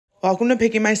Welcome to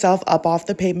picking myself up off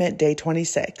the pavement, day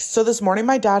 26. So this morning,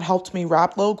 my dad helped me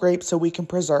wrap Lil Grape so we can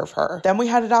preserve her. Then we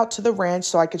headed out to the ranch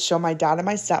so I could show my dad and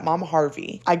my stepmom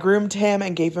Harvey. I groomed him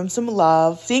and gave him some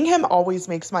love. Seeing him always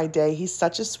makes my day. He's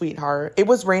such a sweetheart. It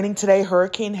was raining today.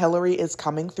 Hurricane Hillary is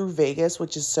coming through Vegas,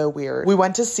 which is so weird. We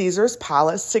went to Caesar's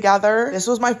Palace together. This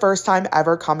was my first time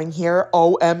ever coming here.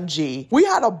 OMG. We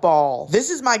had a ball. This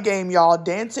is my game, y'all.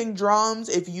 Dancing drums.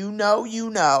 If you know,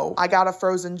 you know. I got a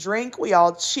frozen drink. We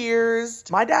all cheered.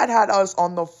 My dad had us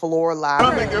on the floor laughing. I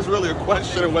don't think there's really a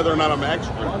question of whether or not I'm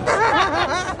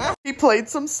extra. He played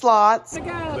some slots.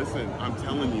 Listen, I'm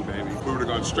telling you, baby. If we would have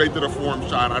gone straight to the forum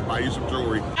shot, I'd buy you some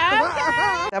jewelry.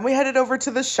 Then we headed over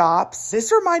to the shops.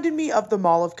 This reminded me of the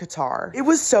Mall of Qatar. It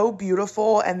was so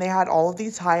beautiful, and they had all of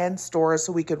these high-end stores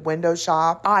so we could window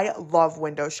shop. I love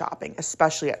window shopping,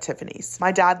 especially at Tiffany's.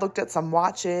 My dad looked at some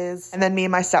watches, and then me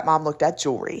and my stepmom looked at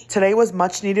jewelry. Today was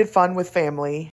much needed fun with family.